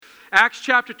Acts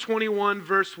chapter 21,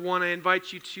 verse 1, I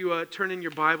invite you to turn in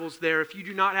your Bibles there. If you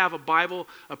do not have a Bible,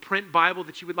 a print Bible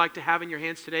that you would like to have in your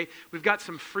hands today, we've got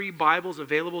some free Bibles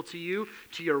available to you.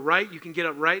 To your right, you can get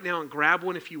up right now and grab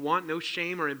one if you want. No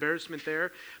shame or embarrassment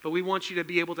there. But we want you to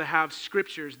be able to have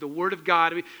scriptures, the Word of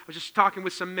God. I was just talking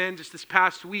with some men just this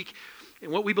past week,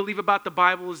 and what we believe about the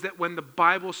Bible is that when the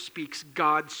Bible speaks,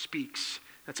 God speaks.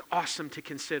 That's awesome to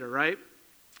consider, right?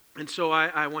 And so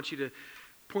I want you to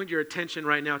point your attention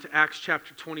right now to Acts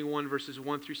chapter 21, verses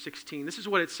 1 through 16. This is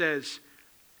what it says.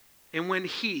 And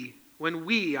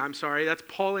that's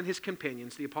Paul and his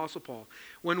companions, the Apostle Paul.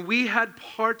 When we had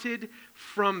parted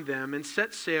from them and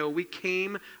set sail, we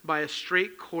came by a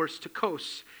straight course to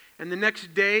Kos, and the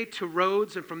next day to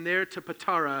Rhodes, and from there to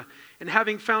Patara. And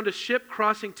having found a ship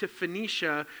crossing to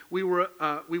Phoenicia, we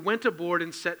went aboard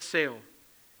and set sail.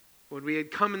 When we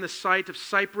had come in the sight of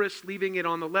Cyprus, leaving it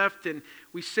on the left, and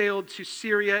we sailed to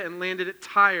Syria and landed at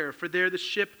Tyre, for there the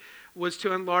ship was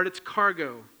to unload its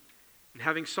cargo. And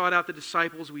having sought out the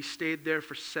disciples, we stayed there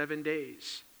for 7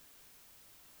 days.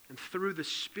 And through the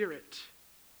Spirit,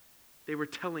 they were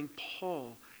telling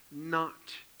Paul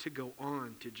not to go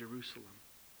on to Jerusalem.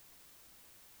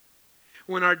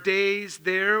 When our days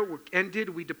there were ended,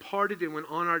 we departed and went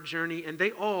on our journey, and they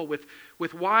all, with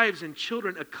wives and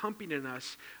children, accompanied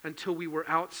us until we were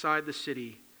outside the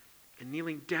city. And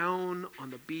kneeling down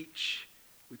on the beach,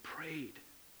 we prayed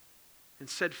and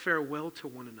said farewell to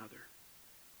one another.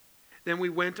 Then we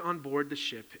went on board the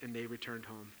ship, and they returned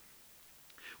home.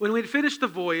 When we had finished the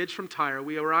voyage from Tyre,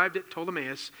 we arrived at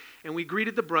Ptolemais, and we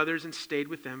greeted the brothers and stayed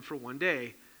with them for 1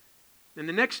 day. And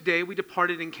the next day we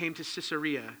departed and came to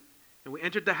Caesarea. And we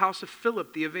entered the house of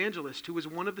Philip the evangelist, who was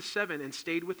one of the 7, and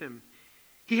stayed with him.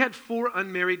 He had 4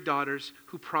 unmarried daughters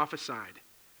who prophesied.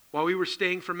 While we were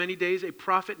staying for many days, a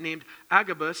prophet named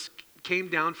Agabus came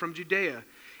down from Judea.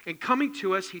 And coming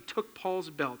to us, he took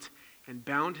Paul's belt and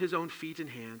bound his own feet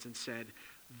and hands and said,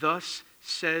 "Thus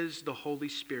says the Holy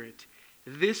Spirit,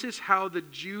 this is how the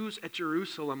Jews at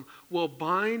Jerusalem will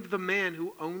bind the man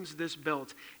who owns this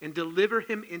belt and deliver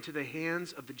him into the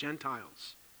hands of the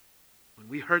Gentiles." When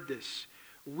we heard this,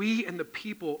 we and the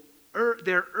people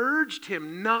there urged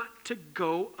him not to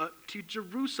go up to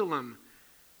Jerusalem.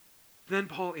 Then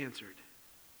Paul answered,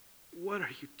 "What are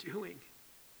you doing?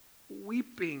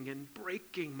 Weeping and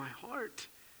breaking my heart.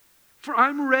 For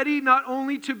I'm ready not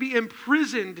only to be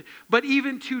imprisoned, but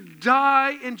even to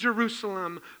die in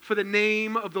Jerusalem for the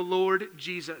name of the Lord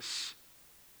Jesus."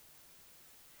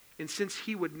 And since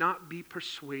he would not be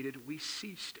persuaded, we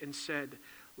ceased and said,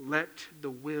 "Let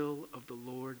the will of the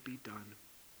Lord be done."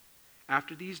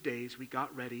 After these days, we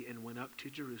got ready and went up to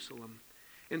Jerusalem.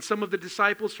 And some of the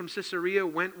disciples from Caesarea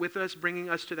went with us, bringing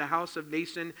us to the house of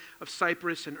Mnason of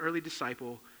Cyprus, an early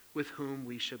disciple, with whom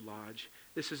we should lodge.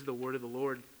 This is the word of the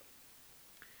Lord.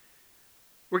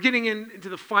 We're getting into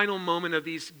the final moment of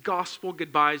these gospel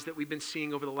goodbyes that we've been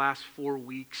seeing over the last 4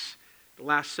 weeks, the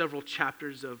last several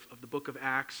chapters of the book of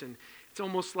Acts. And it's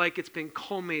almost like it's been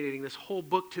culminating, this whole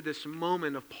book, to this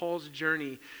moment of Paul's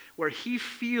journey where he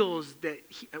feels that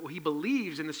he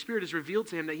believes, and the Spirit has revealed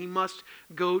to him that he must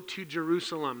go to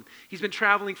Jerusalem. He's been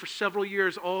traveling for several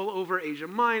years all over Asia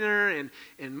Minor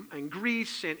and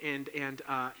Greece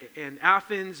and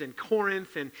Athens and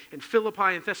Corinth and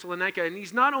Philippi and Thessalonica. And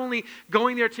he's not only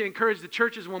going there to encourage the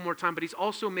churches one more time, but he's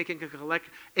also making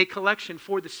a collection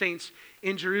for the saints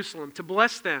in Jerusalem, to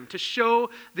bless them, to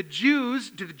show the Jews,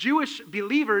 to the Jewish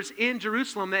believers in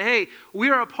Jerusalem that, hey, we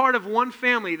are a part of one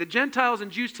family. The Gentiles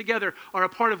and Jews together are a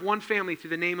part of one family through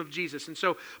the name of Jesus. And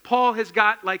so Paul has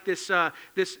got like this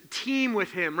team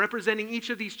with him representing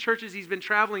each of these churches he's been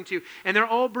traveling to, and they're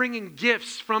all bringing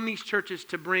gifts from these churches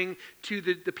to bring to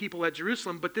the people at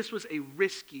Jerusalem. But this was a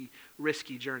risky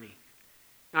journey.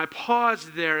 Now I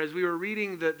paused there as we were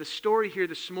reading the story here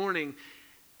this morning,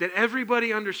 that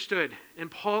everybody understood, and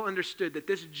Paul understood, that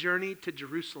this journey to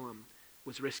Jerusalem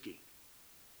was risky.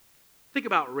 Think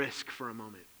about risk for a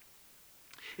moment.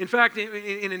 In fact,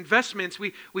 in investments,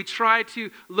 we try to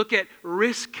look at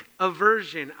risk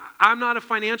aversion. I'm not a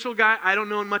financial guy. I don't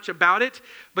know much about it.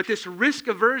 But this risk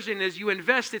aversion, as you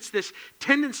invest, it's this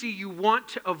tendency you want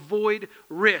to avoid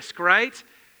risk, right?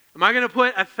 Am I going to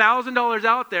put $1,000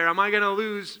 out there? Am I going to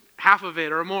lose half of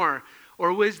it or more?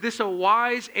 Or was this a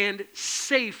wise and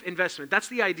safe investment? That's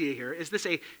the idea here. Is this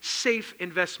a safe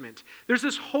investment? There's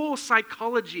this whole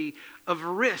psychology of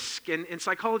risk, and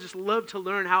psychologists love to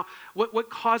learn what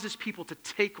causes people to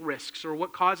take risks, or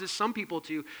what causes some people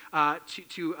to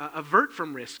avert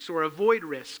from risks or avoid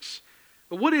risks.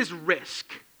 But what is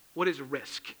risk? What is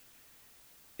risk?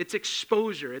 It's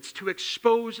exposure. It's to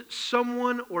expose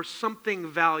someone or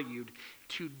something valued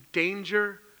to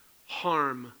danger,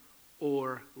 harm,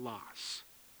 or loss.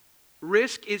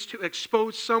 Risk is to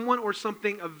expose someone or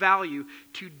something of value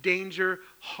to danger,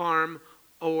 harm,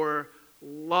 or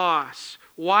loss.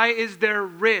 Why is there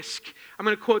risk? I'm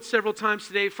going to quote several times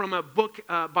today from a book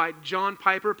by John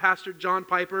Piper, Pastor John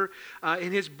Piper,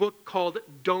 in his book called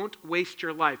Don't Waste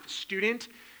Your Life. Student,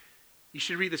 you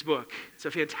should read this book. It's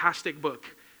a fantastic book.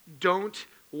 Don't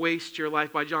Waste Your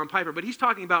Life by John Piper. But he's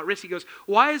talking about risk. He goes,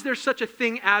 why is there such a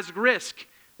thing as risk?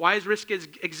 Why does risk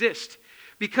exist?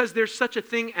 Because there's such a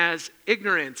thing as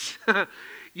ignorance.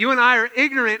 You and I are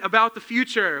ignorant about the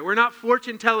future. We're not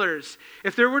fortune tellers.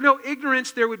 If there were no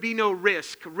ignorance, there would be no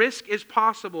risk. Risk is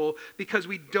possible because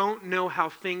we don't know how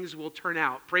things will turn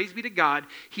out. Praise be to God,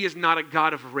 He is not a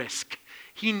God of risk.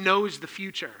 He knows the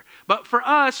future. But for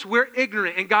us, we're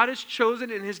ignorant, and God has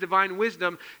chosen in His divine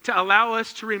wisdom to allow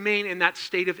us to remain in that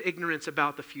state of ignorance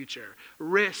about the future.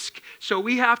 Risk. So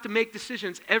we have to make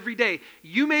decisions every day.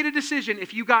 You made a decision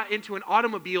if you got into an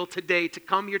automobile today to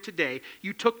come here today.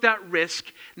 You took that risk,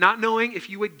 not knowing if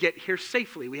you would get here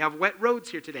safely. We have wet roads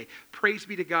here today. Praise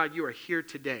be to God, you are here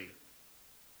today.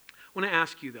 I want to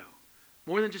ask you, though,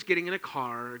 more than just getting in a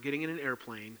car or getting in an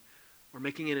airplane or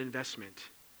making an investment,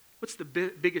 what's the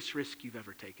biggest risk you've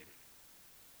ever taken?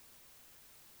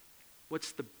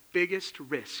 What's the biggest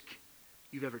risk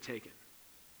you've ever taken?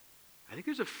 I think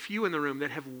there's a few in the room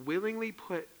that have willingly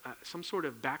put some sort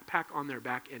of backpack on their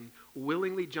back and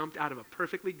willingly jumped out of a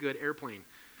perfectly good airplane.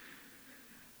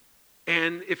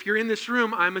 And if you're in this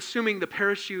room, I'm assuming the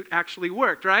parachute actually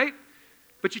worked, right?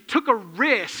 But you took a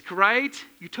risk, right?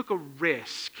 You took a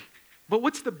risk. But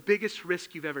what's the biggest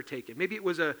risk you've ever taken? Maybe it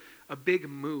was a big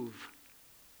move.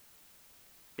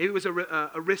 Maybe it was a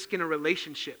risk in a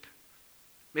relationship.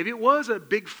 Maybe it was a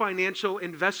big financial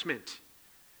investment.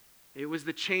 It was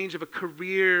the change of a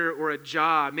career or a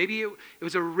job. Maybe it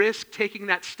was a risk taking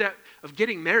that step of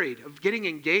getting married, of getting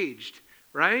engaged,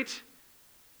 right?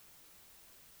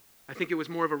 I think it was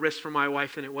more of a risk for my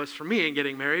wife than it was for me in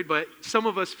getting married, but some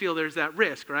of us feel there's that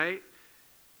risk, right?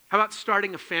 How about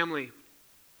starting a family?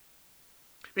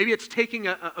 Maybe it's taking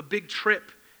a big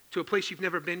trip to a place you've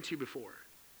never been to before.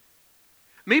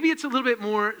 Maybe it's a little bit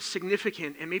more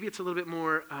significant, and maybe it's a little bit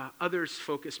more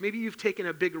others-focused. Maybe you've taken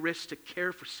a big risk to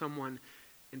care for someone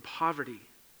in poverty,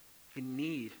 in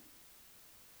need,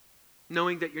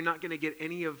 knowing that you're not going to get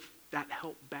any of that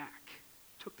help back.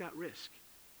 You took that risk.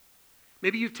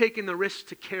 Maybe you've taken the risk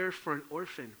to care for an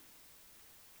orphan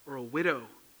or a widow.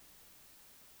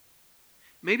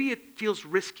 Maybe it feels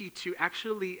risky to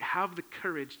actually have the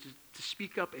courage to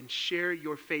speak up and share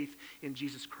your faith in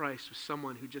Jesus Christ with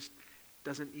someone who just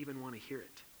doesn't even want to hear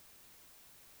it.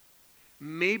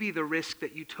 Maybe the risk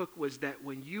that you took was that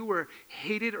when you were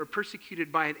hated or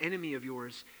persecuted by an enemy of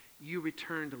yours, you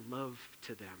returned love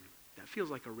to them. That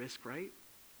feels like a risk, right?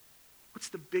 What's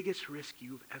the biggest risk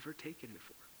you've ever taken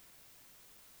before?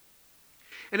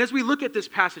 And as we look at this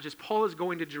passage, as Paul is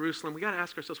going to Jerusalem, we got to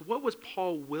ask ourselves, what was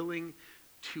Paul willing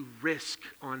to risk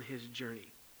on his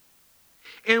journey?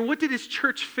 And what did his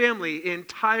church family in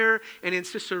Tyre and in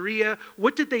Caesarea,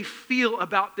 what did they feel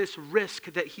about this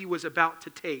risk that he was about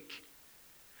to take?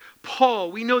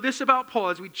 Paul, we know this about Paul,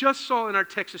 as we just saw in our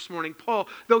text this morning. Paul,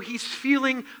 though he's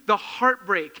feeling the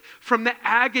heartbreak from the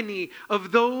agony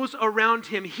of those around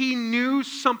him, he knew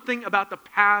something about the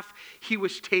path he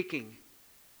was taking.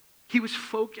 He was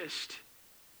focused.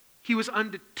 He was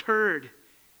undeterred.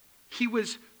 He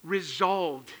was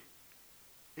resolved.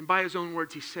 And by his own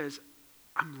words, he says,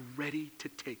 I'm ready to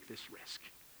take this risk.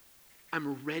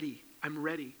 I'm ready. I'm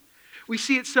ready. We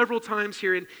see it several times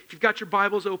here, and if you've got your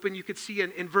Bibles open, you could see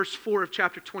in verse 4 of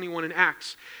chapter 21 in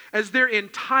Acts. As they're in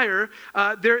Tyre,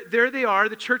 there they are,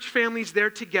 the church family's there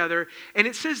together, and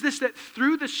it says this, that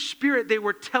through the Spirit they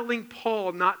were telling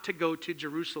Paul not to go to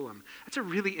Jerusalem. That's a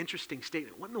really interesting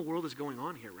statement. What in the world is going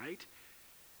on here, right?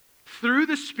 Through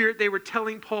the Spirit, they were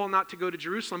telling Paul not to go to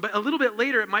Jerusalem. But a little bit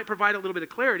later, it might provide a little bit of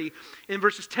clarity. In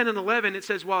verses 10 and 11, it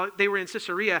says, while they were in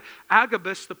Caesarea,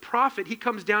 Agabus, the prophet, he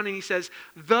comes down and he says,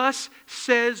 thus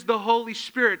says the Holy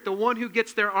Spirit, the one who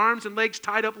gets their arms and legs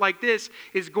tied up like this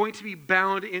is going to be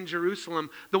bound in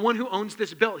Jerusalem. The one who owns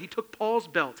this belt, he took Paul's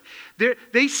belt.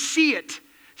 They see it.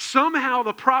 Somehow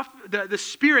the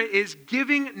Spirit is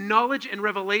giving knowledge and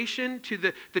revelation to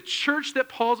the church that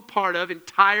Paul's a part of in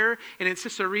Tyre and in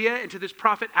Caesarea, and to this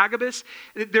prophet Agabus.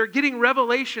 They're getting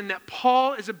revelation that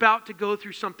Paul is about to go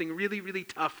through something really, really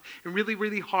tough and really,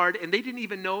 really hard, and they didn't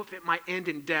even know if it might end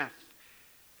in death.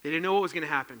 They didn't know what was going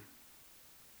to happen.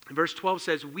 And verse 12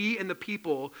 says, we and the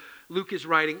people, Luke is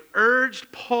writing,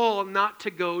 urged Paul not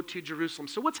to go to Jerusalem.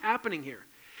 So what's happening here?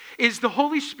 Is the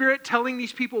Holy Spirit telling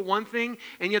these people one thing,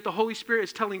 and yet the Holy Spirit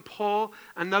is telling Paul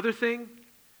another thing?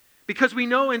 Because we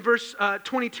know in verse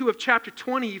 22 of chapter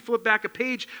 20, you flip back a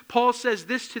page, Paul says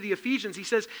this to the Ephesians. He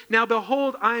says, "Now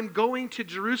behold, I am going to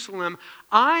Jerusalem.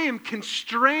 I am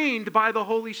constrained by the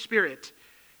Holy Spirit,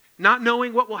 not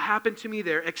knowing what will happen to me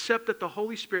there, except that the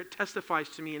Holy Spirit testifies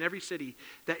to me in every city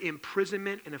that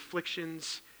imprisonment and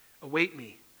afflictions await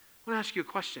me." I want to ask you a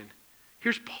question.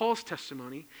 Here's Paul's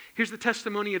testimony. Here's the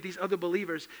testimony of these other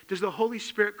believers. Does the Holy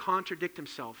Spirit contradict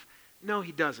himself? No,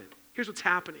 he doesn't. Here's what's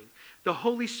happening. The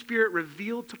Holy Spirit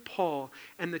revealed to Paul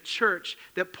and the church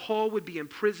that Paul would be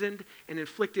imprisoned and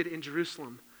afflicted in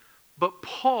Jerusalem. But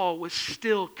Paul was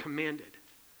still commanded.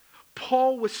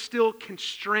 Paul was still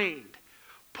constrained.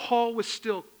 Paul was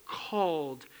still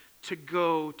called to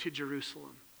go to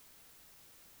Jerusalem.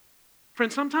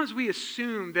 Friends, sometimes we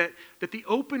assume that the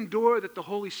open door that the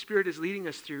Holy Spirit is leading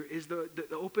us through is the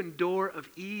open door of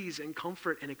ease and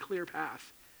comfort and a clear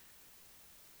path.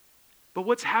 But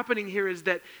what's happening here is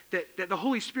that the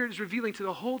Holy Spirit is revealing to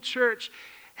the whole church,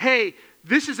 hey,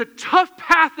 this is a tough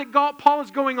path that Paul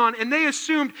is going on. And they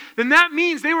assumed, then that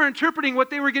means they were interpreting what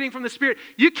they were getting from the Spirit.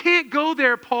 You can't go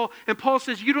there, Paul. And Paul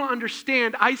says, you don't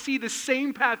understand. I see the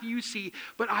same path you see,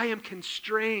 but I am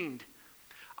constrained.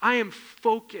 I am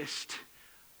focused.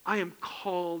 I am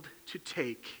called to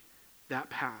take that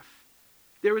path.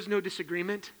 There was no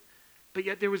disagreement, but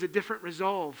yet there was a different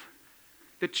resolve.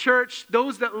 The church,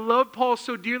 those that loved Paul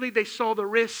so dearly, they saw the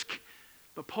risk,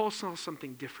 but Paul saw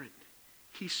something different.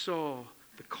 He saw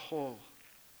the call.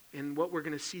 And what we're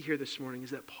going to see here this morning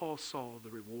is that Paul saw the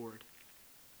reward.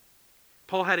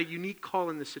 Paul had a unique call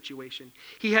in this situation.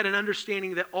 He had an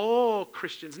understanding that all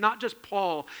Christians, not just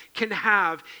Paul, can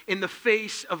have in the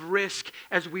face of risk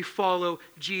as we follow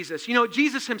Jesus. You know,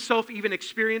 Jesus himself even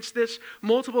experienced this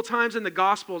multiple times in the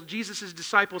Gospels. Jesus'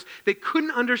 disciples, they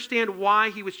couldn't understand why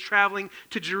he was traveling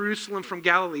to Jerusalem from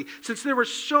Galilee, since there were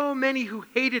so many who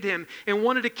hated him and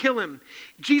wanted to kill him.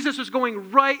 Jesus was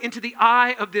going right into the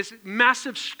eye of this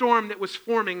massive storm that was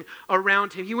forming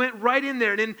around him. He went right in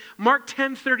there. And in Mark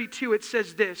 10:32, it says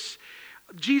this: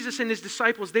 Jesus and his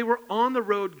disciples, they were on the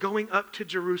road going up to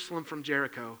Jerusalem from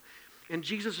Jericho. And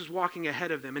Jesus was walking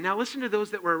ahead of them. And now listen to those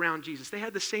that were around Jesus. They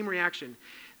had the same reaction.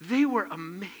 They were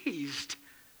amazed.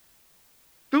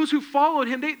 Those who followed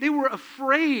him, they were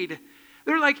afraid.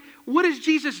 They're like, what is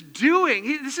Jesus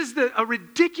doing? This is a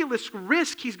ridiculous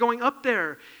risk. He's going up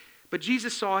there. But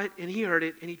Jesus saw it and he heard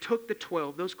it, and he took the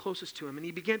 12, those closest to him, and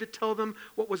he began to tell them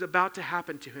what was about to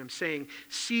happen to him, saying,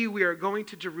 "See, we are going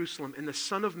to Jerusalem, and the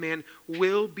Son of Man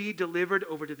will be delivered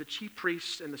over to the chief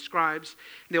priests and the scribes.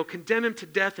 And they'll condemn him to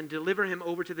death and deliver him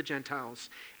over to the Gentiles.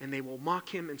 And they will mock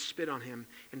him and spit on him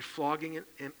and flogging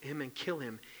him and kill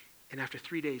him. And after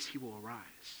 3 days he will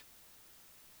arise."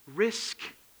 Risk.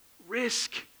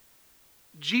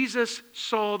 Jesus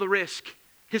saw the risk.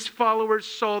 His followers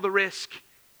saw the risk.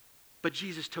 But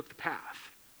Jesus took the path.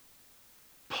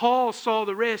 Paul saw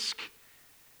the risk.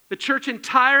 The church in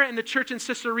Tyre and the church in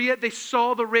Caesarea, they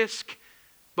saw the risk.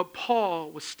 But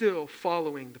Paul was still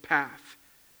following the path.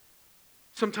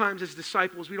 Sometimes as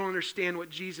disciples, we don't understand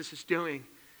what Jesus is doing.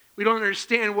 We don't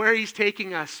understand where he's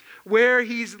taking us, where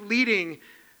he's leading.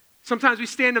 Sometimes we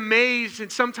stand amazed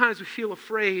and sometimes we feel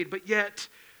afraid. But yet,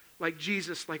 like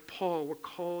Jesus, like Paul, we're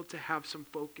called to have some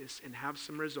focus and have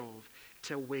some resolve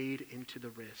to wade into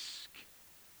the risk.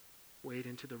 Wade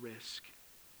into the risk.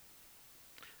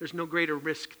 There's no greater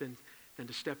risk than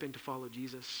to step in to follow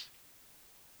Jesus.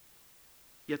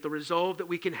 Yet the resolve that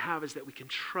we can have is that we can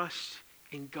trust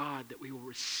in God that we will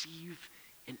receive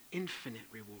an infinite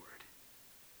reward.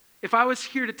 If I was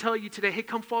here to tell you today, hey,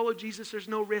 come follow Jesus, there's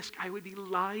no risk, I would be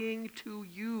lying to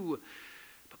you.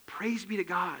 But praise be to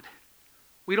God.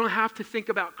 We don't have to think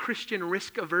about Christian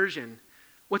risk aversion.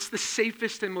 What's the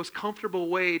safest and most comfortable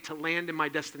way to land in my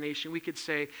destination? We could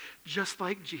say, just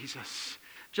like Jesus,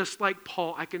 just like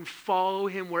Paul, I can follow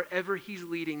him wherever he's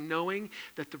leading, knowing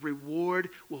that the reward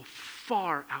will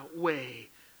far outweigh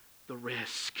the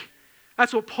risk.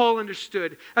 That's what Paul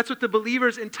understood. That's what the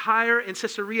believers in Tyre and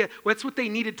Caesarea, that's what they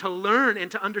needed to learn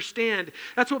and to understand.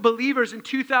 That's what believers in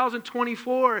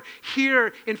 2024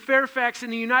 here in Fairfax in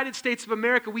the United States of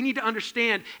America, we need to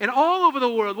understand. And all over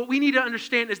the world, what we need to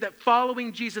understand is that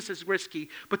following Jesus is risky,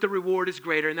 but the reward is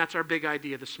greater. And that's our big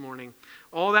idea this morning.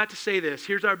 All that to say this,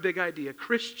 here's our big idea.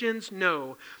 Christians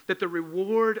know that the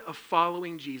reward of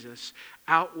following Jesus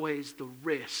outweighs the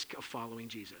risk of following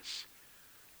Jesus.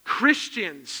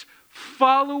 Christians,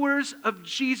 followers of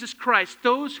Jesus Christ,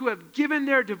 those who have given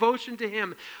their devotion to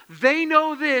him, they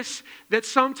know this, that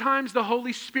sometimes the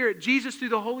Holy Spirit, Jesus through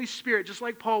the Holy Spirit, just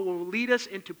like Paul, will lead us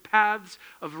into paths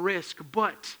of risk.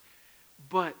 But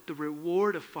But the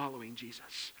reward of following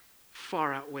Jesus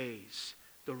far outweighs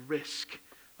the risk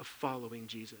of following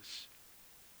Jesus.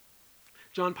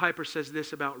 John Piper says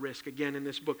this about risk, again in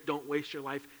this book, Don't Waste Your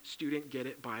Life. Student, get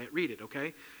it, buy it, read it,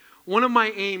 okay? One of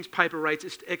my aims, Piper writes,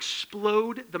 is to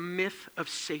explode the myth of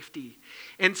safety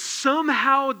and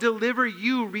somehow deliver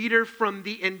you, reader, from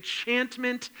the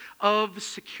enchantment of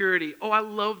security. Oh, I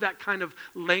love that kind of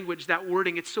language, that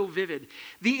wording. It's so vivid.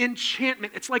 The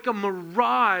enchantment, it's like a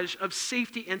mirage of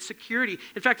safety and security.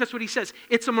 In fact, that's what he says.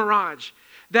 It's a mirage.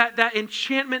 That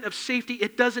enchantment of safety,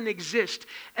 it doesn't exist.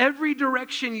 Every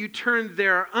direction you turn,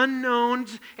 there are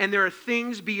unknowns and there are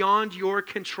things beyond your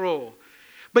control.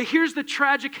 But here's the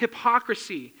tragic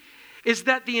hypocrisy, is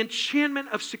that the enchantment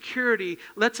of security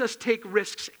lets us take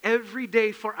risks every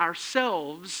day for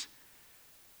ourselves,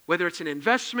 whether it's an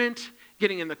investment,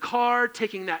 getting in the car,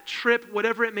 taking that trip,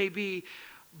 whatever it may be,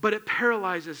 but it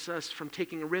paralyzes us from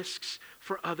taking risks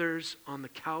for others on the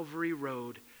Calvary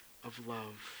road of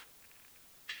love.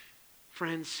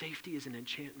 Friends, safety is an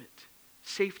enchantment.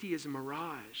 Safety is a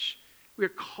mirage. We are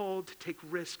called to take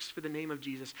risks for the name of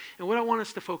Jesus. And what I want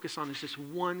us to focus on is just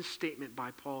one statement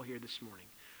by Paul here this morning.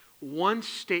 One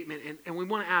statement, and we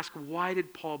want to ask, why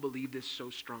did Paul believe this so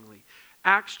strongly?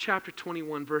 Acts chapter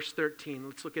 21, verse 13.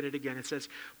 Let's look at it again. It says,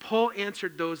 Paul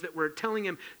answered those that were telling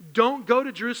him, don't go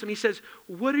to Jerusalem. He says,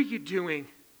 what are you doing?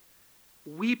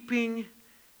 Weeping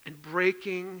and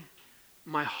breaking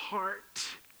my heart.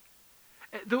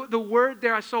 The word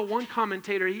there, I saw one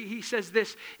commentator, he says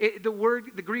this,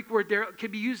 the Greek word there could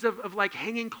be used of like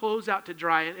hanging clothes out to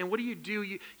dry. And what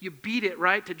do? You beat it,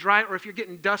 right, to dry it. Or if you're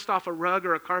getting dust off a rug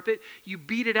or a carpet, you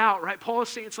beat it out, right? Paul is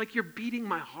saying it's like you're beating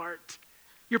my heart.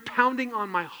 You're pounding on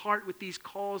my heart with these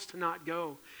calls to not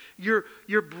go.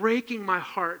 You're breaking my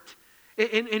heart.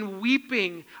 And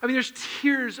weeping. I mean, there's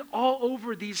tears all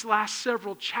over these last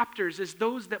several chapters as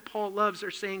those that Paul loves are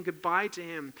saying goodbye to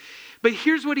him. But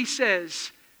here's what he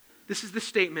says. This is the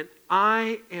statement.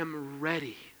 I am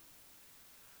ready.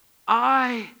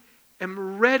 I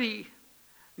am ready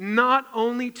not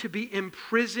only to be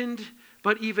imprisoned,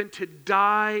 but even to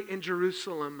die in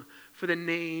Jerusalem for the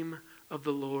name of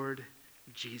the Lord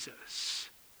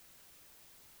Jesus.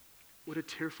 What a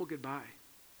tearful goodbye.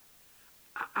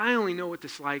 I only know what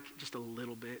this is like just a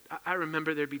little bit. I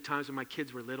remember there'd be times when my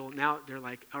kids were little. Now they're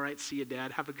like, all right, see you,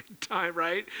 Dad. Have a good time,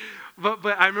 right? But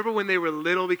I remember when they were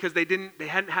little because they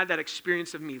hadn't had that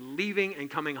experience of me leaving and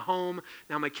coming home.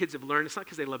 Now my kids have learned. It's not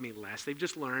because they love me less. They've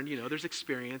just learned, there's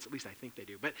experience. At least I think they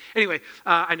do. But anyway,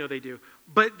 I know they do.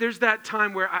 But there's that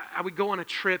time where I would go on a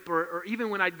trip or even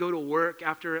when I'd go to work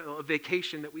after a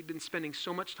vacation that we'd been spending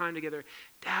so much time together.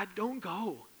 Dad, don't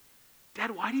go.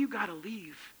 Dad, why do you got to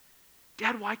leave?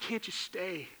 Dad, why can't you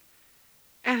stay?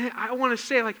 And I want to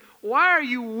say, why are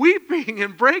you weeping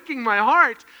and breaking my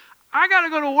heart? I got to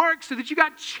go to work so that you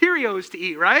got Cheerios to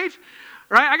eat, right?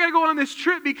 Right? I got to go on this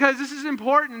trip because this is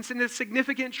important and it's a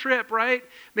significant trip, right?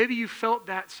 Maybe you felt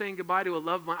that saying goodbye to a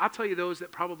loved one. I'll tell you, those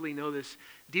that probably know this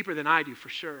deeper than I do for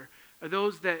sure are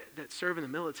those that serve in the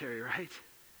military, right?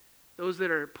 Those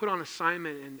that are put on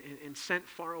assignment and sent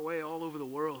far away all over the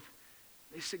world.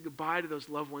 They said goodbye to those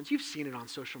loved ones. You've seen it on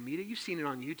social media. You've seen it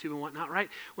on YouTube and whatnot, right?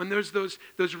 When there's those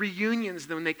reunions,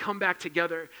 when they come back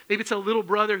together. Maybe it's a little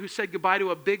brother who said goodbye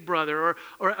to a big brother,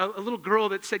 or a little girl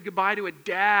that said goodbye to a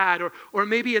dad, or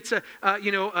maybe it's a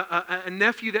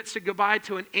nephew that said goodbye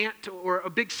to an aunt or a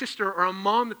big sister or a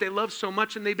mom that they love so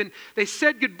much, and they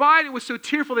said goodbye, and it was so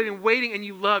tearful. They've been waiting, and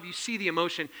you see the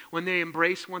emotion when they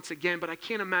embrace once again. But I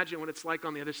can't imagine what it's like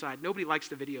on the other side. Nobody likes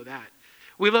to video that.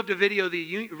 We love to video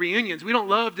the reunions. We don't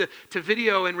love to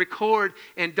video and record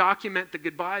and document the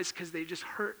goodbyes because they just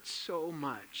hurt so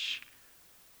much.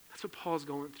 That's what Paul's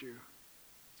going through.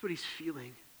 That's what he's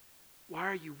feeling. Why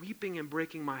are you weeping and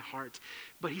breaking my heart?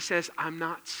 But he says, I'm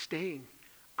not staying.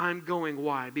 I'm going.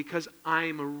 Why? Because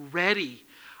I'm ready.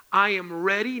 I am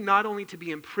ready not only to be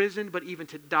imprisoned, but even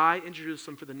to die in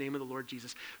Jerusalem for the name of the Lord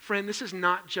Jesus. Friend, this is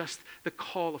not just the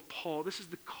call of Paul. This is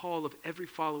the call of every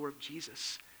follower of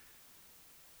Jesus.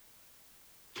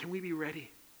 Can we be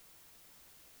ready?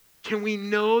 Can we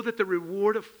know that the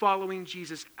reward of following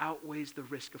Jesus outweighs the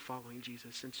risk of following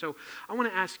Jesus? And so I want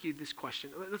to ask you this question.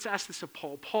 Let's ask this of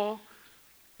Paul. Paul,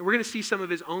 and we're going to see some of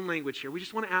his own language here. We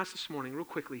just want to ask this morning real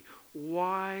quickly,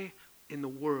 why in the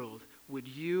world would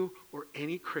you or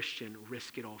any Christian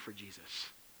risk it all for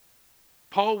Jesus?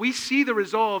 Paul, we see the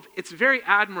resolve. It's very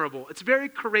admirable. It's very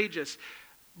courageous,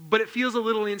 but it feels a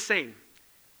little insane.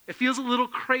 It feels a little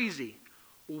crazy.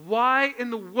 Why in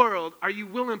the world are you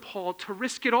willing, Paul, to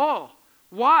risk it all?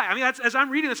 Why? I mean, as I'm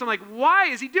reading this, I'm like, why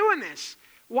is he doing this?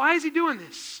 Why is he doing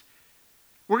this?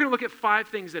 We're going to look at 5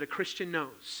 things that a Christian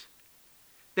knows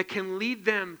that can lead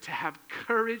them to have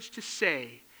courage to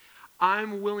say,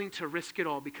 I'm willing to risk it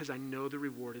all because I know the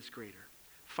reward is greater.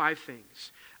 5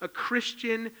 things. A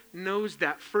Christian knows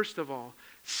that, first of all,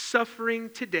 suffering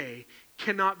today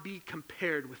cannot be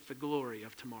compared with the glory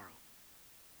of tomorrow.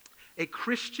 A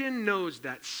Christian knows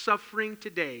that suffering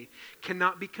today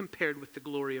cannot be compared with the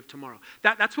glory of tomorrow.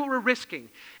 That's what we're risking.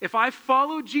 If I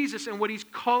follow Jesus and what he's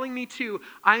calling me to,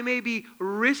 I may be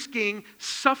risking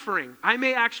suffering. I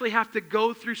may actually have to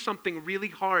go through something really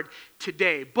hard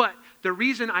today. But the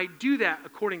reason I do that,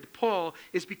 according to Paul,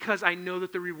 is because I know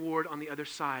that the reward on the other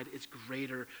side is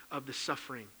greater of the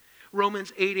suffering.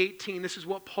 Romans 8:18, this is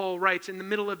what Paul writes in the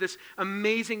middle of this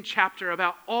amazing chapter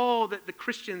about all that the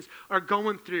Christians are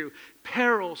going through.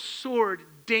 Peril, sword,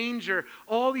 danger,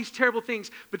 all these terrible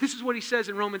things. But this is what he says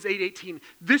in Romans 8:18.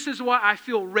 This is why I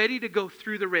feel ready to go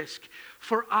through the risk.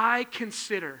 For I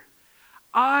consider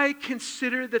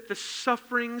that the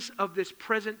sufferings of this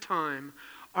present time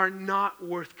are not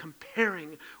worth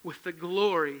comparing with the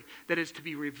glory that is to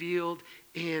be revealed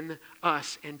in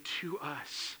us and to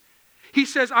us. He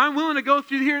says, I'm willing to go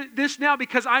through this now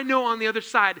because I know on the other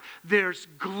side there's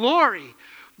glory.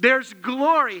 There's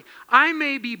glory. I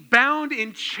may be bound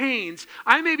in chains.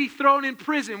 I may be thrown in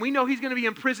prison. We know he's going to be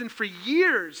in prison for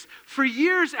years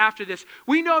after this.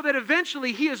 We know that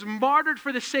eventually he is martyred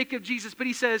for the sake of Jesus. But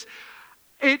he says,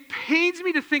 it pains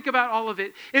me to think about all of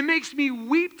it. It makes me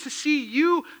weep to see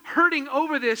you hurting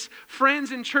over this,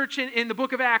 friends in church in the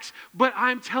book of Acts. But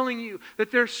I'm telling you that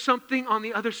there's something on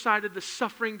the other side of the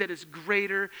suffering that is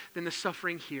greater than the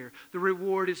suffering here. The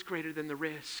reward is greater than the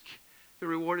risk. The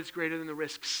reward is greater than the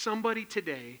risk. Somebody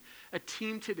today, a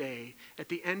team today, at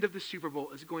the end of the Super Bowl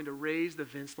is going to raise the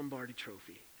Vince Lombardi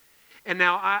trophy. And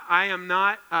now I am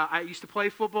not, I used to play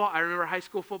football. I remember high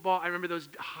school football. I remember those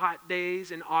hot days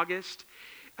in August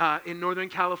in Northern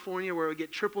California where we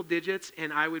get triple digits,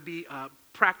 and I would be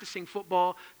practicing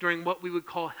football during what we would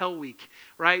call Hell Week,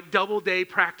 right? Double day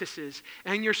practices.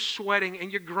 And you're sweating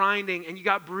and you're grinding and you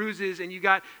got bruises and you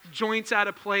got joints out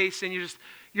of place and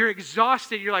you're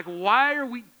exhausted. You're like, why are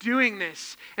we doing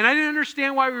this? And I didn't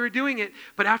understand why we were doing it.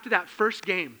 But after that first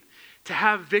game, to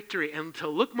have victory and to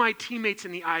look my teammates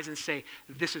in the eyes and say,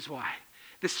 this is why.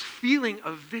 This feeling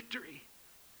of victory.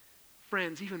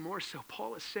 Friends, even more so,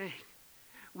 Paul is saying,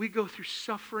 we go through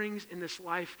sufferings in this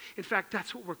life. In fact,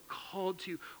 that's what we're called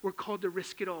to. We're called to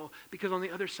risk it all because on the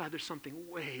other side, there's something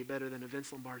way better than a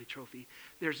Vince Lombardi trophy.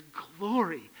 There's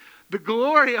glory. The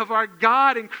glory of our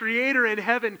God and Creator in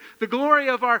heaven. The glory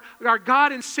of our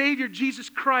God and Savior, Jesus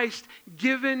Christ,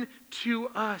 given to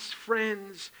us.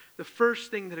 Friends, the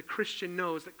first thing that a Christian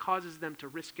knows that causes them to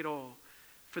risk it all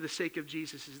for the sake of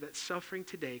Jesus is that suffering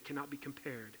today cannot be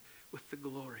compared with the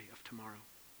glory of tomorrow.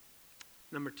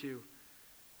 Number 2.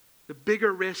 The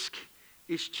bigger risk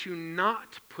is to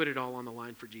not put it all on the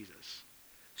line for Jesus.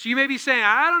 So you may be saying,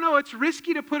 I don't know, it's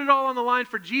risky to put it all on the line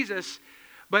for Jesus,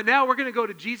 but now we're going to go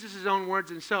to Jesus' own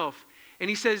words himself. And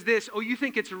he says this, you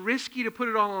think it's risky to put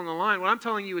it all on the line? What I'm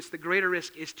telling you is the greater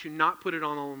risk is to not put it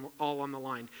all on the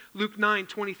line. Luke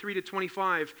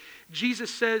 9:23-25,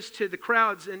 Jesus says to the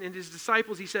crowds and his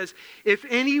disciples, he says, if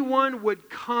anyone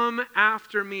would come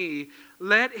after me,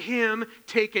 let him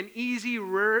take an easy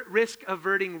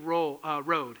risk-averting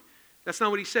road. That's not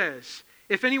what he says.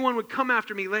 If anyone would come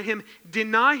after me, let him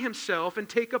deny himself and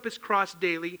take up his cross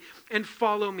daily and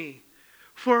follow me.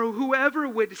 For whoever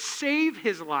would save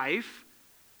his life,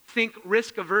 think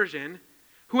risk aversion,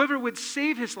 whoever would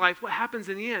save his life, what happens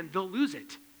in the end? They'll lose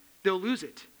it. They'll lose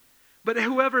it. But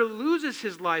whoever loses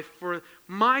his life for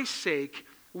my sake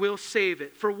will save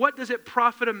it. For what does it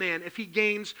profit a man if he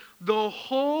gains the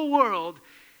whole world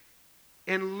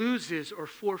and loses or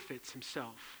forfeits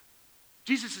himself?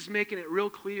 Jesus is making it real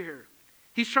clear here.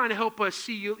 He's trying to help us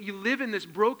see you live in this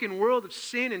broken world of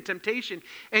sin and temptation,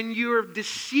 and you're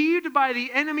deceived by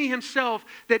the enemy himself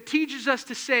that teaches us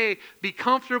to say, be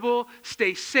comfortable,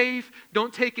 stay safe,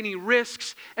 don't take any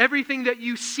risks. Everything that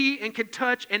you see and can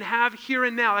touch and have here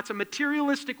and now, that's a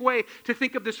materialistic way to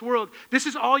think of this world. This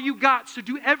is all you got, so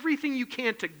do everything you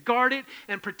can to guard it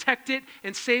and protect it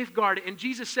and safeguard it. And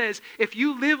Jesus says, if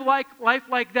you live life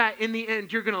like that, in the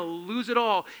end, you're going to lose it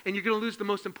all, and you're going to lose the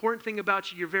most important thing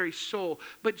about you, your very soul.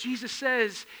 But Jesus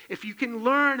says, if you can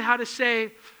learn how to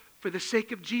say, for the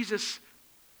sake of Jesus,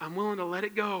 I'm willing to let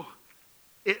it go.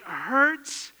 It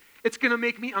hurts. It's going to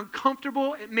make me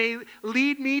uncomfortable. It may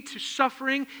lead me to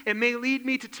suffering. It may lead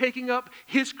me to taking up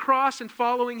his cross and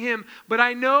following him. But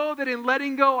I know that in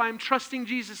letting go, I'm trusting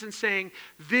Jesus and saying,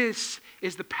 this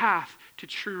is the path to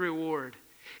true reward.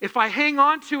 If I hang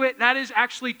on to it, that is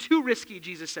actually too risky,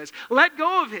 Jesus says. Let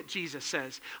go of it, Jesus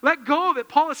says. Let go of it.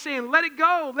 Paul is saying, let it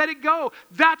go, let it go.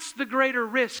 That's the greater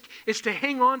risk, is to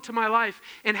hang on to my life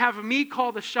and have me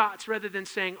call the shots rather than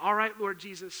saying, all right, Lord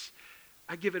Jesus,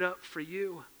 I give it up for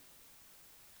you.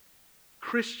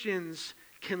 Christians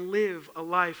can live a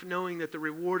life knowing that the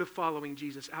reward of following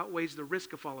Jesus outweighs the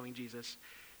risk of following Jesus,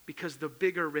 because the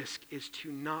bigger risk is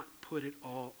to not put it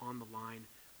all on the line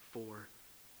for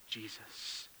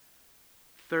Jesus.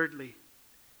 Thirdly,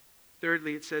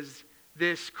 it says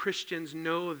this: Christians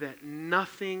know that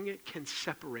nothing can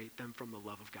separate them from the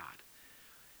love of God.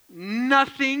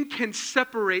 Nothing can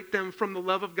separate them from the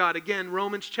love of God. Again,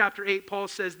 Romans chapter 8, Paul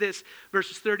says this,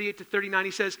 verses 38 to 39.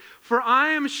 He says, "For I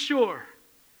am sure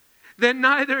that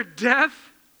neither death,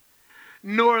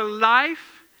 nor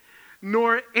life,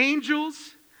 nor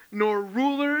angels, nor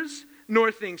rulers,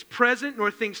 nor things present,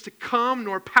 nor things to come,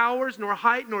 nor powers, nor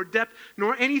height, nor depth,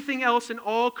 nor anything else in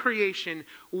all creation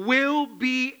will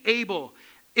be able."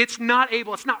 It's not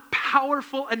able. It's not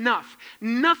powerful enough.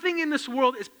 Nothing in this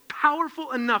world is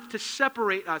powerful enough to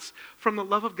separate us from the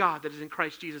love of God that is in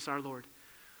Christ Jesus our Lord.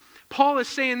 Paul is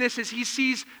saying this as he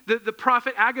sees the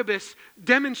prophet Agabus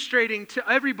demonstrating to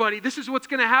everybody, this is what's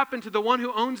going to happen to the one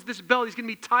who owns this belt. He's going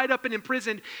to be tied up and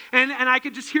imprisoned. And I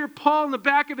could just hear Paul in the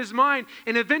back of his mind.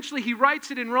 And eventually he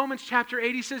writes it in Romans chapter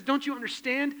 8. He says, don't you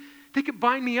understand? They could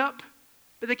bind me up,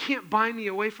 but they can't bind me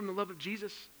away from the love of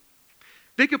Jesus.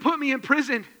 They could put me in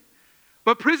prison,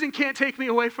 but prison can't take me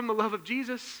away from the love of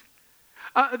Jesus.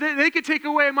 They could take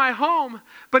away my home,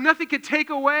 but nothing could take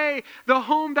away the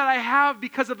home that I have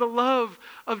because of the love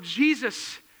of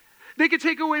Jesus. They could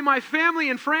take away my family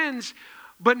and friends,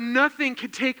 but nothing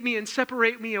could take me and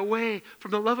separate me away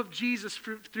from the love of Jesus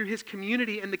through his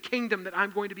community and the kingdom that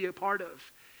I'm going to be a part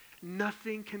of.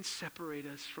 Nothing can separate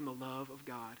us from the love of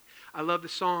God. I love the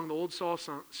song, the old soul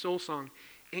song.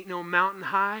 Ain't no mountain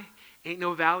high, ain't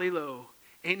no valley low,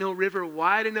 ain't no river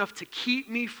wide enough to keep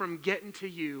me from getting to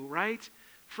you, right?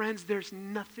 Friends, there's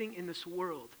nothing in this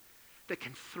world that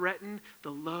can threaten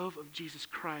the love of Jesus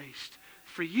Christ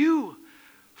for you.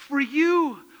 For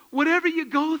you, whatever you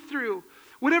go through,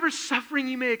 whatever suffering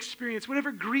you may experience,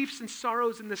 whatever griefs and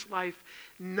sorrows in this life,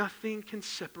 nothing can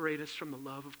separate us from the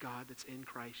love of God that's in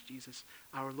Christ Jesus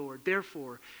our Lord.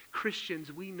 Therefore,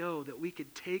 Christians, we know that we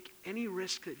could take any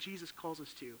risk that Jesus calls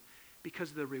us to,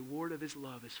 because the reward of his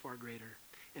love is far greater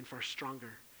and far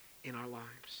stronger in our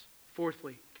lives.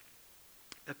 Fourthly,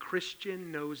 a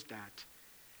Christian knows that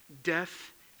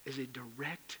death is a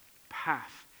direct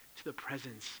path to the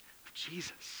presence of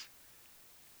Jesus.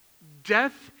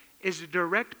 Death is a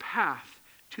direct path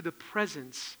to the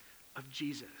presence of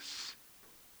Jesus.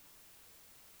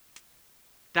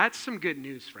 That's some good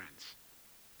news, friends.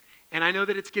 And I know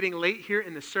that it's getting late here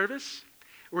in the service.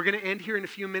 We're going to end here in a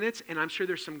few minutes, and I'm sure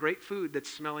there's some great food that's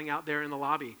smelling out there in the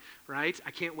lobby, right?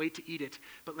 I can't wait to eat it.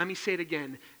 But let me say it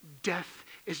again. Death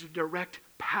is a direct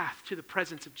path to the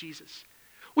presence of Jesus.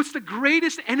 What's the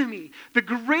greatest enemy? The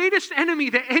greatest enemy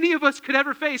that any of us could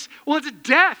ever face? Well, it's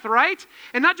death, right?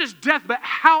 And not just death, but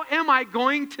how am I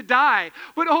going to die?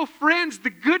 But oh, friends, the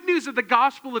good news of the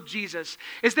gospel of Jesus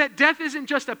is that death isn't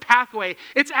just a pathway.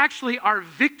 It's actually our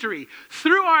victory.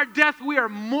 Through our death, we are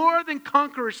more than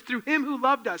conquerors through him who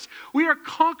loved us. We are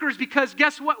conquerors because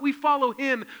guess what? We follow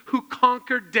him who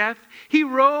conquered death. He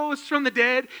rose from the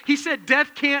dead. He said,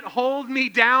 death can't hold me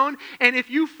down. And if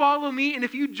you follow me and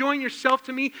if you join yourself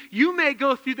to me, you may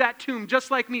go through that tomb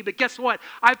just like me, but guess what?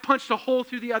 I've punched a hole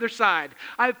through the other side.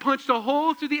 I've punched a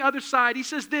hole through the other side. He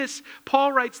says this,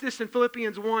 Paul writes this in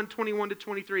Philippians 1, 21 to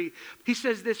 23. He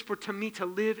says this, for to me to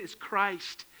live is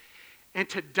Christ, and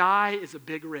to die is a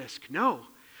big risk. No.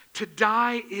 To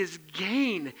die is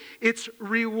gain. It's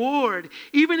reward.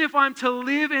 Even if I'm to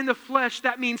live in the flesh,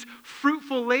 that means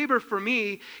fruitful labor for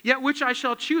me, yet which I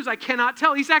shall choose, I cannot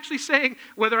tell. He's actually saying,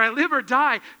 whether I live or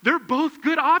die, they're both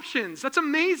good options. That's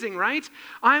amazing, right?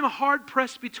 I'm hard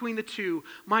pressed between the two.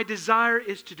 My desire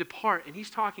is to depart. And he's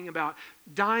talking about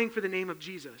dying for the name of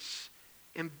Jesus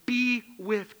and be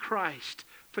with Christ,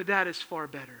 for that is far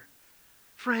better.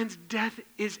 Friends, death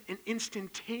is an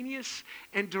instantaneous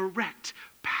and direct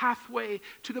pathway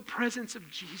to the presence of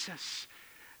Jesus.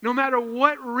 No matter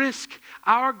what risk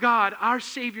our God, our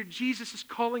Savior, Jesus is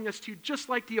calling us to, just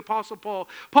like the Apostle Paul.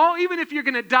 Paul, even if you're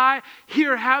going to die,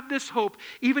 here, have this hope.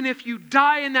 Even if you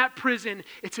die in that prison,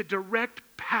 it's a direct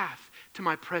path to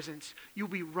my presence. You'll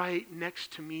be right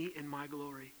next to me in my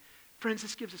glory. Friends,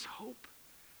 this gives us hope.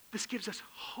 This gives us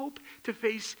hope to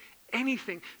face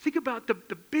anything. Think about the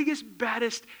biggest,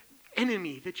 baddest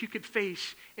enemy that you could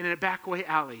face in a backway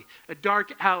alley, a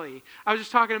dark alley. I was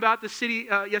just talking about the city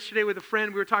yesterday with a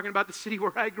friend. We were talking about the city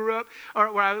where I grew up,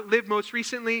 or where I lived most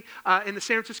recently, in the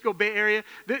San Francisco Bay Area.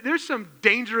 There's some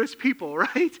dangerous people,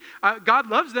 right? God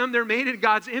loves them. They're made in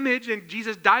God's image, and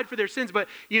Jesus died for their sins. But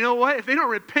you know what? If they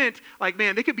don't repent, like,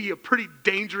 man, they could be a pretty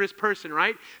dangerous person,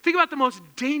 right? Think about the most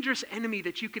dangerous enemy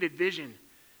that you could envision.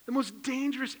 The most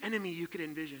dangerous enemy you could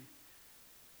envision.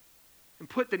 And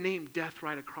put the name death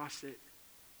right across it.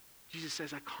 Jesus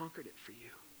says, I conquered it for you.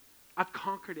 I've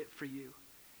conquered it for you.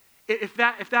 If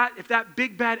that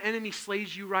big bad enemy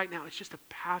slays you right now, it's just a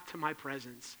path to my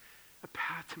presence. A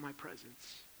path to my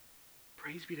presence.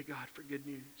 Praise be to God for good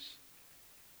news.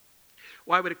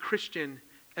 Why would a Christian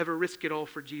ever risk it all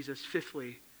for Jesus?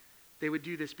 Fifthly, they would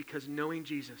do this because knowing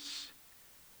Jesus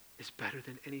is better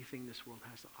than anything this world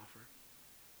has to offer.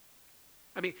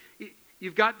 I mean,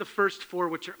 you've got the first four,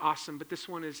 which are awesome, but this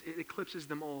one it eclipses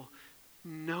them all.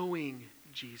 Knowing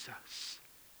Jesus.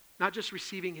 Not just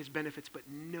receiving his benefits, but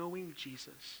knowing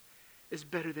Jesus is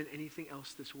better than anything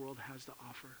else this world has to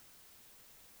offer.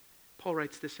 Paul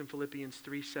writes this in Philippians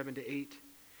 3, 7-8.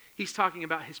 He's talking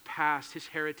about his past, his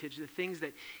heritage, the things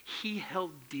that he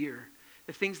held dear,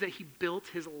 the things that he built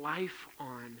his life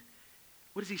on.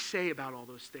 What does he say about all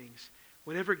those things?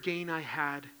 Whatever gain I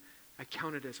had, I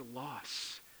counted as a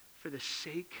loss for the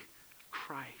sake of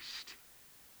Christ.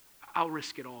 I'll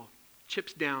risk it all.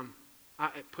 Chips down. I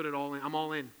put it all in. I'm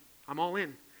all in. I'm all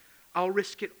in. I'll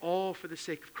risk it all for the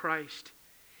sake of Christ.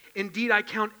 Indeed, I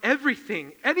count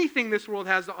anything this world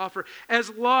has to offer as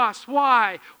loss.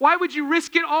 Why? Why would you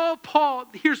risk it all, Paul?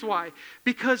 Here's why.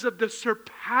 Because of the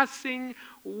surpassing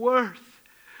worth,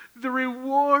 the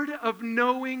reward of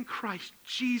knowing Christ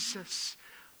Jesus,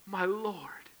 my Lord.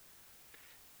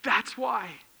 That's why.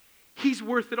 He's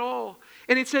worth it all.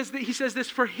 And he says this,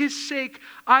 for his sake,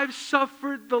 I've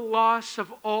suffered the loss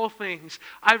of all things.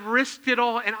 I've risked it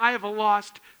all, and I have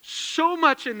lost so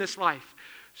much in this life.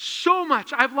 So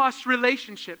much. I've lost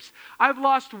relationships. I've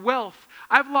lost wealth.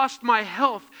 I've lost my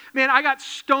health. Man, I got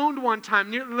stoned one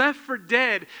time, left for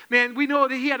dead. Man, we know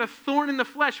that he had a thorn in the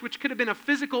flesh, which could have been a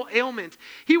physical ailment.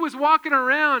 He was walking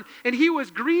around and he was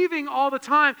grieving all the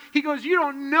time. He goes, you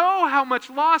don't know how much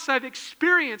loss I've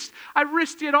experienced. I've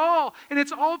risked it all, and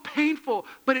it's all painful,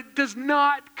 but it does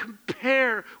not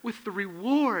compare with the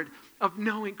reward of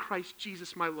knowing Christ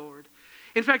Jesus, my Lord.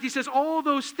 In fact, he says, all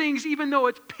those things, even though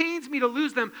it pains me to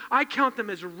lose them, I count them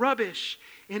as rubbish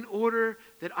in order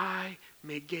that I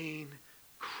may gain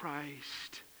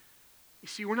Christ. You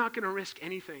see, we're not going to risk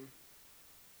anything.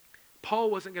 Paul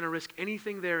wasn't going to risk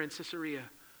anything there in Caesarea.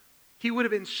 He would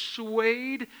have been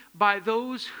swayed by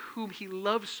those whom he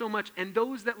loved so much and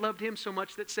those that loved him so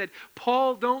much that said,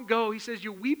 Paul, don't go. He says,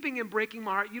 you're weeping and breaking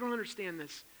my heart. You don't understand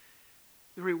this.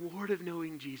 The reward of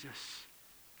knowing Jesus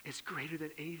is greater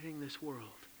than anything this world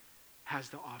has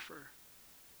to offer.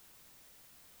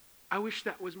 I wish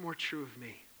that was more true of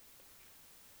me.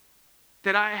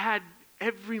 That I had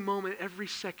every moment, every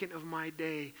second of my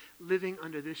day living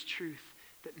under this truth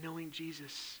that knowing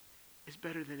Jesus is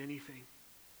better than anything.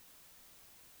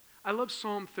 I love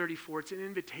Psalm 34. It's an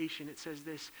invitation. It says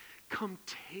this, come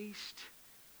taste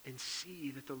and see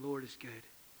that the Lord is good.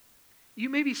 You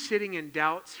may be sitting in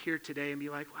doubts here today and be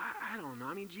like, well, I don't know.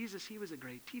 I mean, Jesus, he was a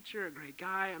great teacher, a great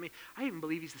guy. I mean, I even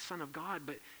believe he's the Son of God,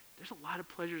 but there's a lot of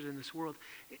pleasures in this world.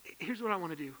 Here's what I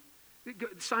want to do.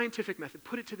 The scientific method,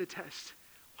 put it to the test.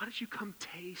 Why don't you come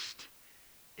taste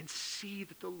and see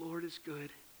that the Lord is good?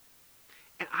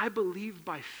 And I believe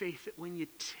by faith that when you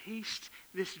taste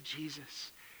this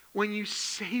Jesus, when you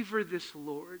savor this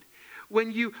Lord, when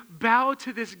you bow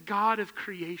to this God of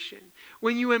creation,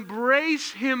 when you embrace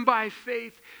him by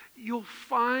faith, you'll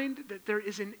find that there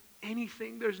isn't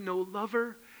anything. There's no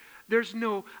lover. There's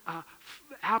no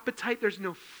appetite. There's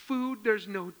no food. There's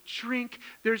no drink.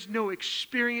 There's no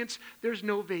experience. There's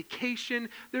no vacation.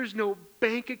 There's no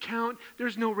bank account.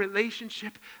 There's no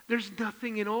relationship. There's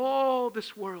nothing in all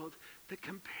this world that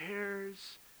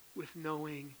compares with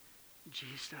knowing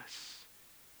Jesus.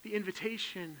 The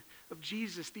invitation of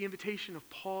Jesus, the invitation of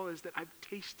Paul is that I've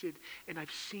tasted and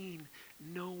I've seen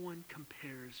no one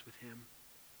compares with him.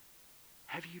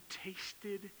 Have you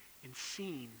tasted and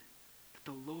seen that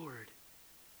the Lord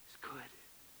is good,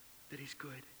 that he's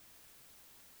good?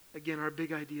 Again, our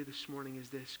big idea this morning is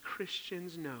this.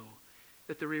 Christians know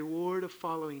that the reward of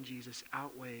following Jesus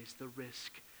outweighs the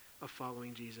risk of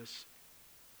following Jesus.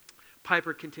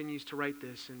 Piper continues to write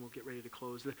this, and we'll get ready to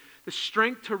close. The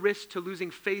strength to risk to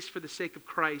losing face for the sake of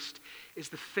Christ is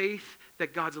the faith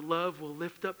that God's love will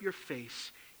lift up your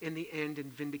face in the end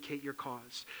and vindicate your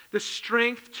cause. The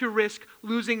strength to risk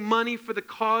losing money for the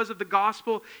cause of the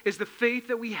gospel is the faith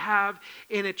that we have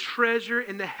in a treasure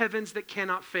in the heavens that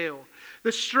cannot fail.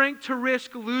 The strength to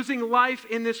risk losing life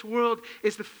in this world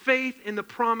is the faith in the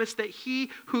promise that he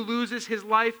who loses his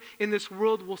life in this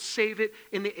world will save it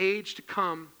in the age to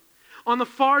come. On the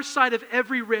far side of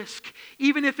every risk,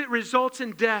 even if it results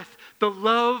in death, the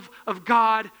love of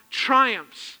God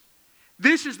triumphs.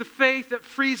 This is the faith that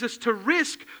frees us to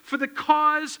risk for the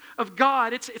cause of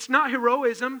God. It's not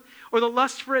heroism or the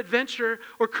lust for adventure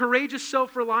or courageous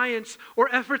self-reliance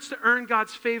or efforts to earn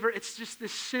God's favor. It's just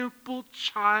this simple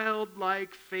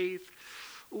childlike faith.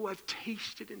 Oh, I've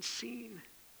tasted and seen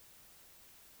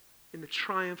in the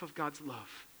triumph of God's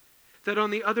love. That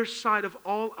on the other side of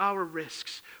all our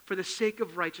risks, for the sake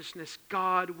of righteousness,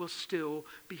 God will still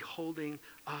be holding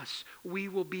us. We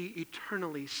will be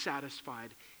eternally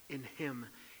satisfied in him,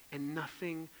 and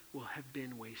nothing will have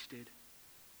been wasted.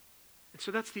 And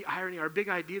so that's the irony. Our big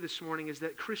idea this morning is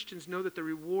that Christians know that the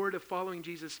reward of following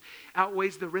Jesus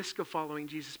outweighs the risk of following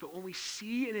Jesus. But when we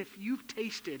see, and if you've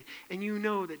tasted and you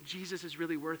know that Jesus is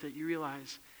really worth it, you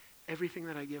realize everything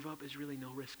that I give up is really no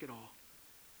risk at all.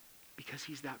 Because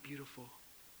he's that beautiful.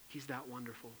 He's that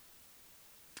wonderful.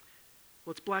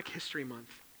 Well, it's Black History Month.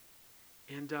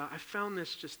 And I found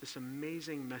this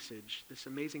amazing message, this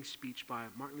amazing speech by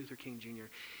Martin Luther King Jr.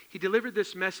 He delivered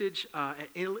this message at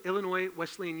Illinois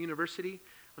Wesleyan University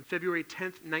on February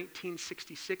 10th,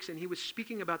 1966. And he was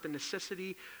speaking about the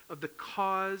necessity of the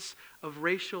cause of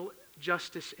racial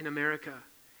justice in America.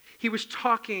 He was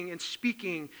talking and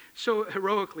speaking so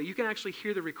heroically. You can actually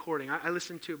hear the recording. I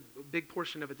listened to a big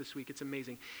portion of it this week. It's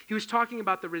amazing. He was talking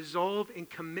about the resolve and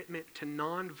commitment to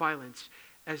nonviolence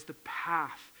as the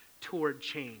path toward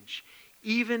change,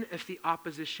 even if the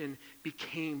opposition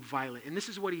became violent. And this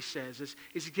is what he says as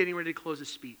he's getting ready to close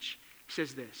his speech. He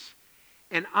says this,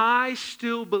 "And I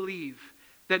still believe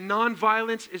that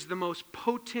nonviolence is the most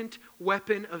potent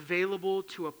weapon available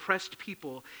to oppressed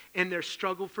people in their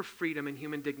struggle for freedom and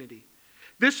human dignity.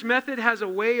 This method has a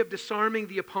way of disarming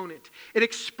the opponent. It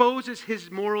exposes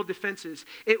his moral defenses.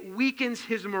 It weakens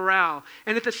his morale,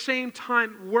 and at the same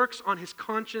time works on his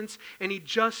conscience, and he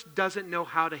just doesn't know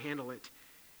how to handle it.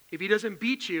 If he doesn't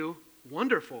beat you,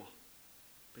 wonderful.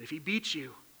 But if he beats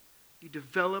you, you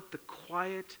develop the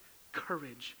quiet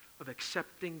courage of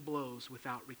accepting blows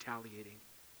without retaliating.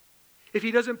 If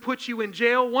he doesn't put you in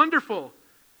jail, wonderful.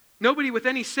 Nobody with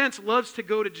any sense loves to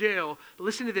go to jail. But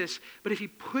listen to this. But if he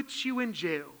puts you in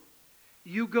jail,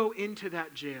 you go into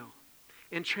that jail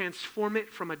and transform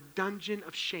it from a dungeon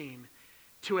of shame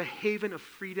to a haven of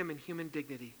freedom and human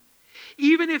dignity.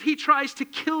 Even if he tries to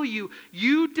kill you,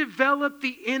 you develop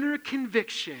the inner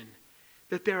conviction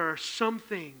that there are some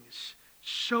things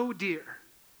so dear,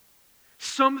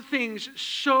 some things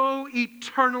so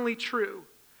eternally true,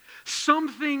 some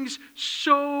things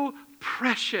so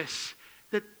precious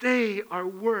that they are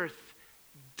worth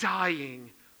dying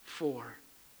for.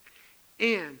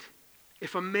 And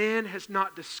if a man has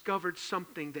not discovered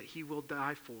something that he will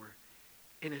die for,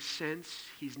 in a sense,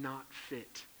 he's not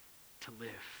fit to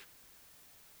live.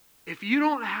 If you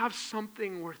don't have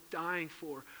something worth dying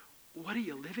for, what are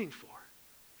you living for?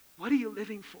 What are you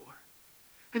living for?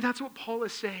 And that's what Paul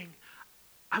is saying.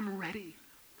 I'm ready.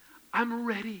 I'm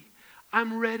ready.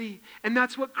 I'm ready. And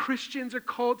that's what Christians are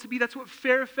called to be. That's what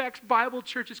Fairfax Bible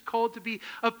Church is called to be.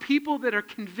 A people that are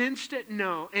convinced and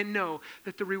know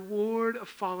that the reward of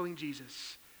following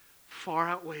Jesus far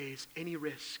outweighs any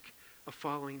risk of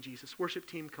following Jesus. Worship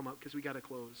team, come up because we got to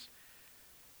close.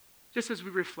 Just as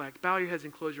we reflect, bow your heads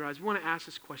and close your eyes. We want to ask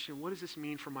this question. What does this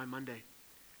mean for my Monday?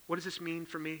 What does this mean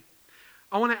for me?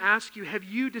 I want to ask you, have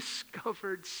you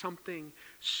discovered something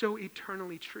so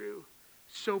eternally true,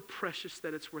 so precious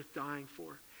that it's worth dying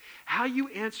for? How you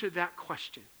answer that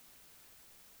question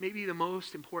may be the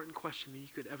most important question that you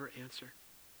could ever answer.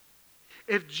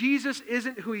 If Jesus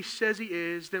isn't who he says he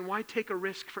is, then why take a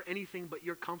risk for anything but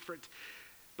your comfort?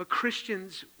 But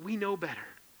Christians, we know better.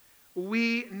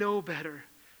 We know better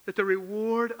that the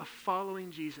reward of following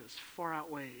Jesus far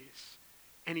outweighs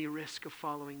any risk of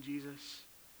following Jesus.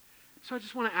 So I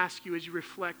just want to ask you as you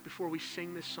reflect before we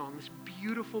sing this song, this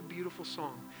beautiful, beautiful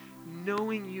song,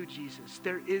 knowing you, Jesus,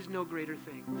 there is no greater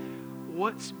thing.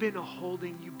 What's been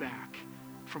holding you back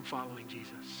from following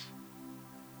Jesus?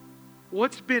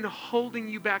 What's been holding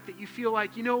you back that you feel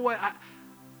like, you know what,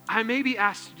 I may be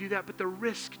asked to do that, but the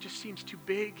risk just seems too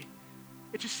big.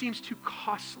 It just seems too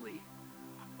costly.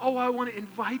 Oh, I want to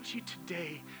invite you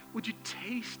today. Would you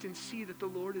taste and see that the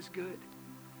Lord is good?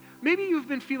 Maybe you've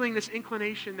been feeling this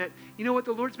inclination that, you know what,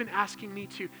 the Lord's been asking me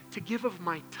to give of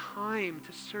my time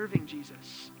to serving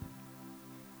Jesus.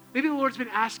 Maybe the Lord's been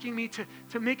asking me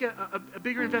to make a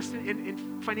bigger investment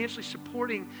in financially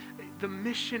supporting the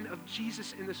mission of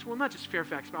Jesus in this world, not just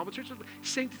Fairfax Bible Church, but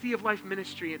Sanctity of Life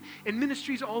Ministry and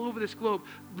ministries all over this globe.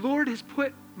 Lord has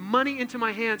put money into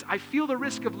my hands. I feel the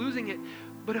risk of losing it,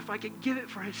 but if I can give it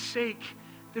for his sake,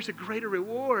 there's a greater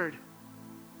reward.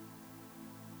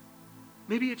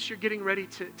 Maybe it's you're getting ready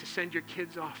to send your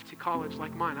kids off to college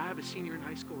like mine. I have a senior in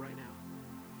high school right now.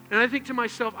 And I think to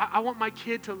myself, I want my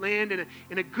kid to land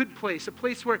in a good place, a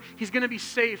place where he's going to be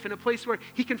safe, and a place where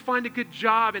he can find a good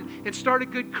job and start a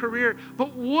good career.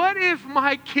 But what if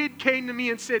my kid came to me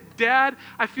and said, Dad,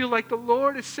 I feel like the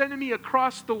Lord is sending me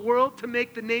across the world to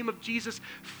make the name of Jesus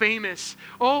famous?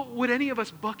 Oh, would any of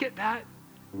us bucket that?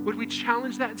 Would we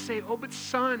challenge that and say, oh, but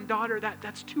son, daughter,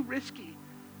 that's too risky.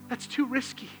 That's too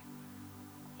risky.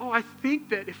 Oh, I think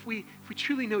that if we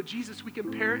truly know Jesus, we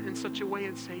can parent in such a way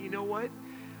and say, you know what?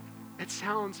 It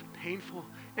sounds painful,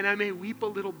 and I may weep a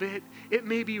little bit. It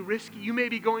may be risky. You may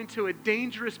be going to a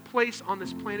dangerous place on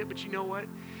this planet, but you know what?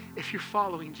 If you're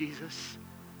following Jesus,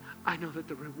 I know that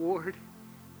the reward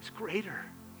is greater.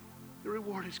 The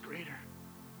reward is greater.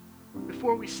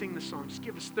 Before we sing the song, just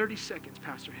give us 30 seconds,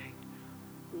 Pastor Hank.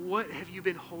 What have you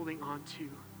been holding on to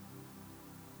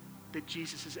that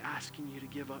Jesus is asking you to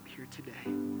give up here today?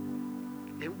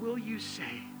 And will you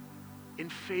say, in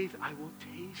faith, I will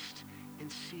taste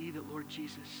and see that, Lord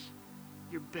Jesus,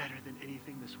 you're better than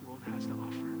anything this world has to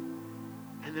offer.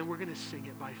 And then we're going to sing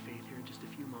it by faith here in just a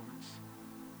few moments.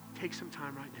 Take some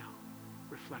time right now.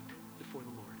 Reflect before the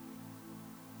Lord.